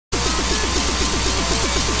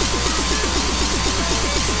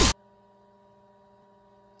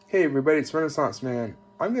Hey everybody, it's Renaissance Man.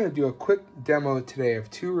 I'm going to do a quick demo today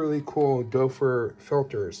of two really cool Doepfer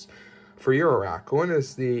filters for Eurorack. One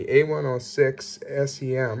is the A106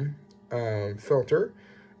 SEM filter,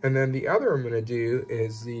 and then the other I'm going to do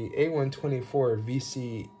is the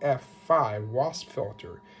A124 VCF5 Wasp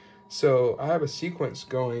filter. So I have a sequence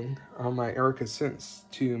going on my Erica Synths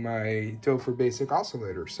to my Doepfer basic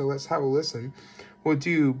oscillator. So let's have a listen. We'll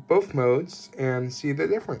do both modes and see the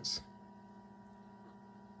difference.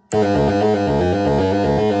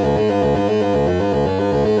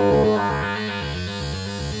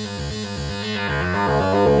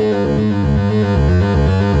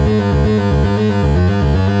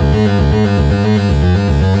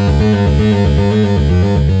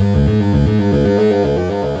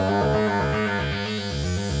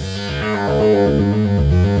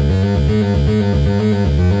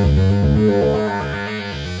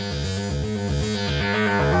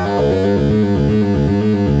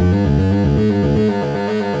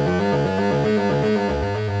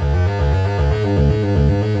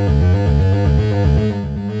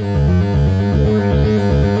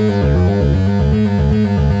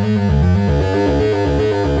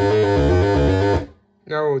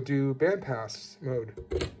 Now we'll do bandpass mode.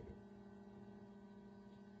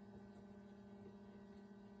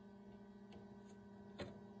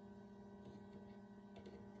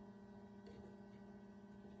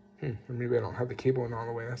 Or maybe I don't have the cable in all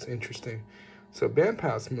the way. That's interesting. So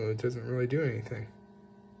bandpass mode doesn't really do anything.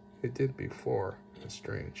 It did before. That's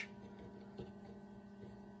strange.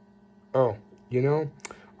 Oh, you know,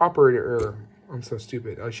 operator error. I'm so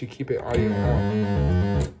stupid. I should keep it audio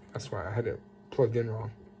out. That's why I had it plugged in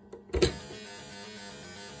wrong.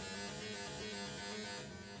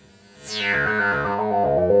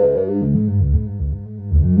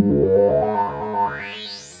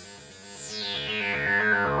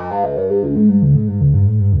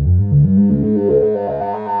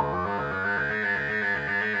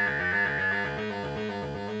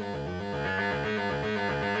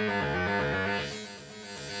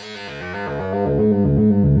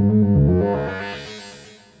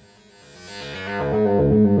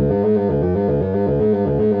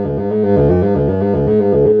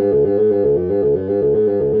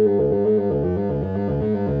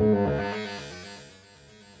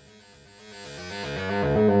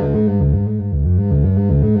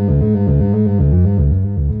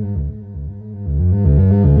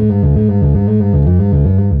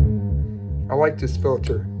 I like this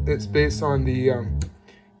filter. It's based on the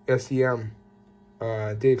SEM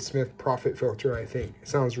Dave Smith Profit filter, I think. It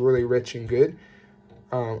sounds really rich and good.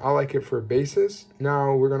 I like it for basses.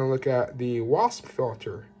 Now we're going to look at the Wasp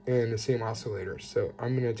filter in the same oscillator. So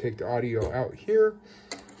I'm going to take the audio out here.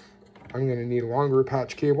 I'm going to need a longer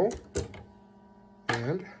patch cable.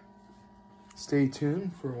 And stay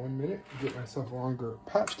tuned for 1 minute to get myself a longer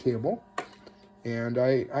patch cable. And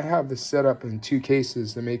I have this set up in two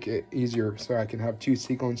cases to make it easier, so I can have two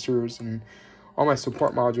sequencers and all my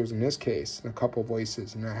support modules in this case, and a couple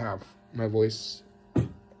voices, and I have my voice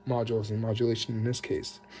modules and modulation in this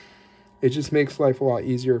case. It just makes life a lot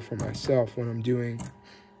easier for myself when I'm doing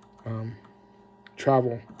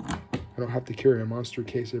travel. I don't have to carry a monster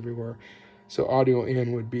case everywhere. So audio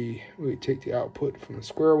in would be, we take the output from the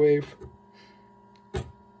square wave,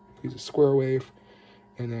 use a square wave,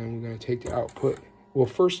 and then we're going to take the output. We'll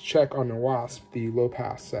first check on the Wasp the low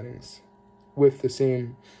pass settings with the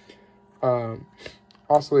same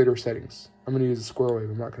oscillator settings. I'm going to use a square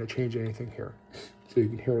wave. I'm not going to change anything here, so you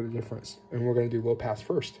can hear the difference. And we're going to do low pass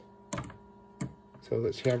first. So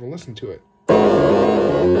let's have a listen to it.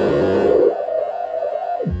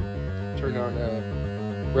 Turn down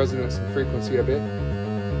resonance and frequency a bit.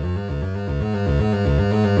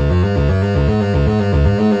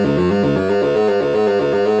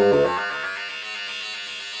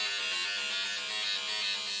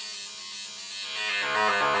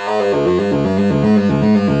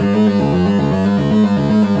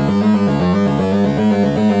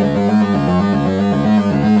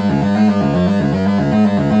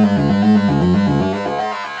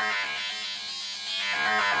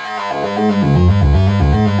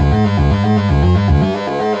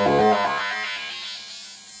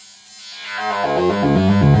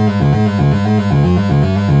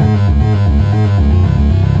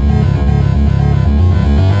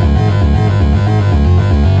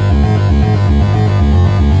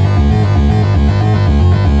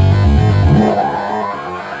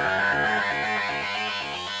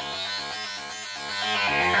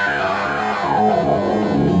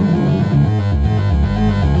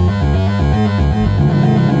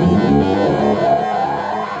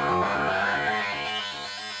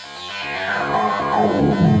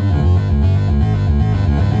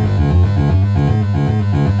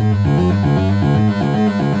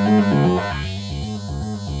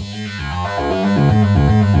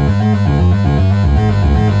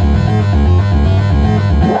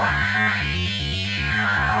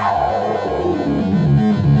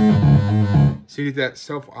 get that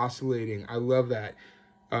self-oscillating. I love that.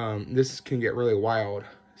 This can get really wild.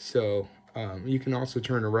 So you can also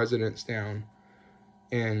turn the resonance down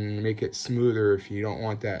and make it smoother if you don't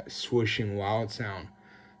want that swooshing wild sound.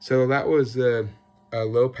 So that was the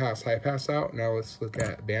low pass, high pass out. Now let's look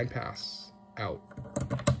at band pass out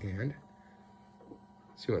and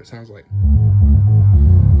see what it sounds like.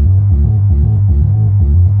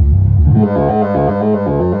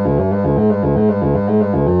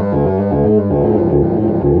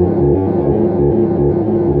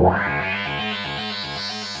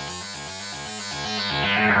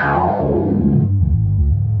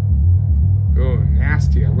 Oh,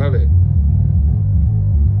 nasty. I love it.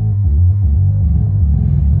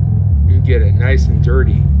 You get it nice and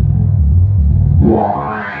dirty.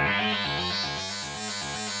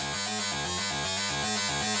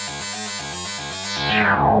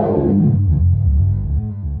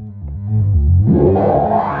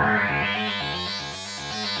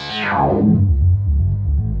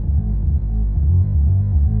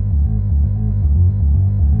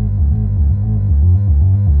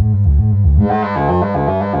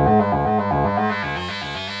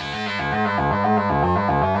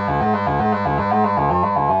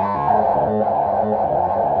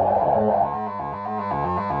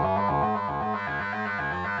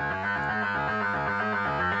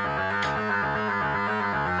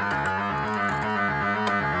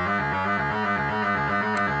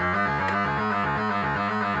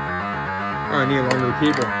 Oh, I need a longer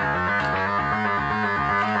cable.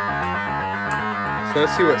 So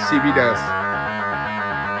let's see what CB does.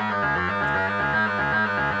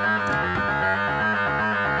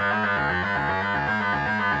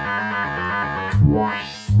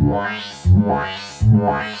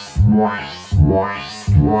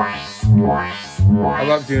 I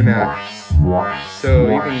love doing that. So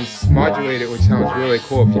you can modulate it, which sounds really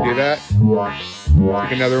cool if you do that.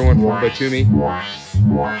 Take another one from Batumi.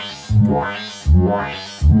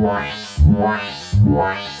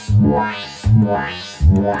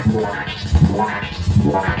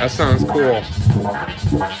 That sounds cool.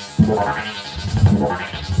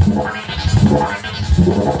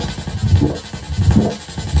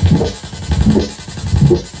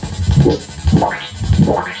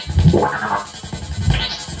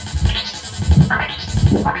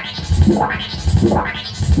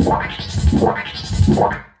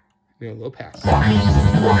 Yeah, low pass.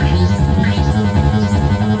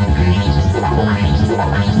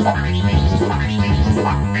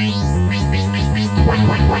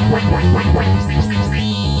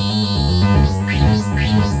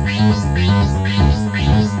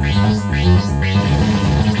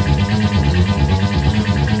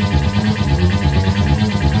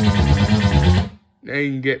 Now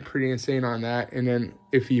you can get pretty insane on that. And then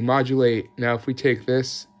if you modulate, now if we take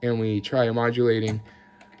this and we try modulating,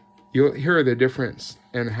 you'll hear the difference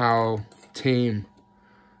in how tame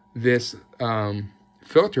this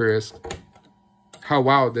filter is, how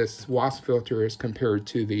wild this Wasp filter is compared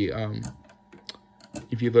to the,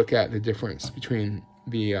 if you look at the difference between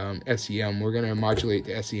the SEM, we're going to modulate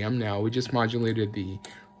the SEM now. We just modulated the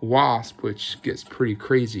Wasp, which gets pretty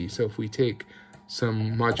crazy. So if we take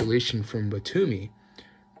some modulation from Batumi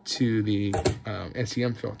to the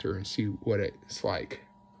SEM filter and see what it's like,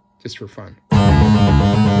 just for fun.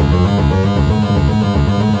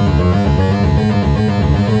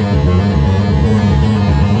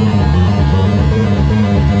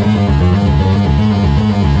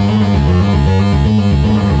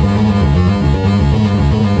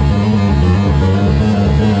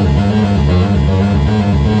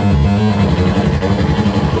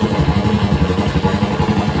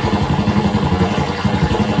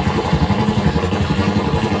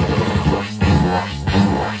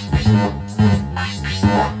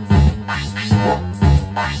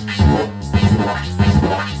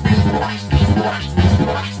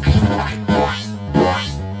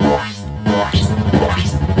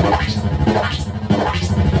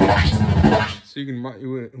 So you can,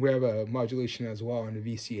 we have a modulation as well on the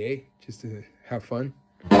VCA, just to have fun.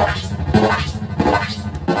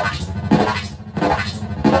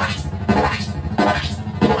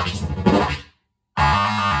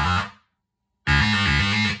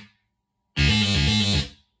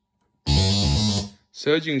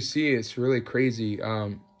 So as you can see, it's really crazy.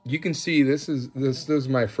 You can see this is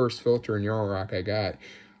my first filter in Eurorack I got.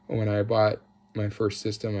 When I bought my first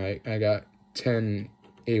system, I got 10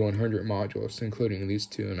 A100 modules, including these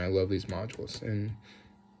two, and I love these modules. And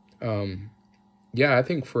yeah, I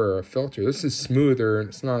think for a filter, this is smoother and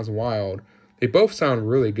it's not as wild. They both sound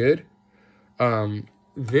really good.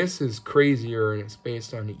 This is crazier, and it's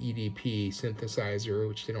based on the EDP synthesizer,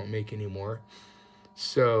 which they don't make anymore.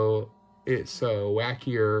 So it's a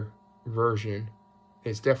wackier version.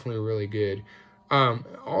 It's definitely really good.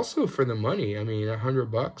 Also for the money, I mean,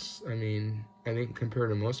 $100. I mean, I think compared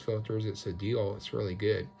to most filters, it's a deal. It's really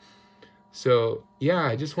good. So yeah,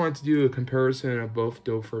 I just wanted to do a comparison of both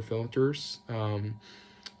Doepfer filters.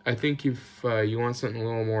 I think if you want something a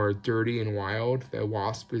little more dirty and wild, the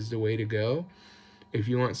Wasp is the way to go. If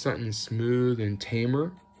you want something smooth and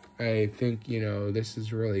tamer, I think, you know, this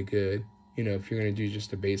is really good. You know, if you're going to do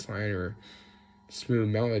just a bass line or smooth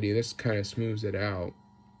melody, this kind of smooths it out.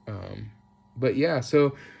 But yeah,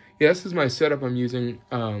 so yeah, this is my setup I'm using.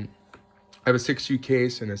 I have a 6U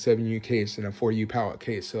case and a 7U case and a 4U palette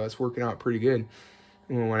case, so that's working out pretty good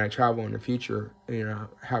when I travel in the future. You know,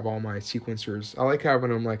 have all my sequencers. I like having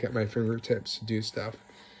them like at my fingertips to do stuff.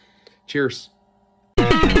 Cheers.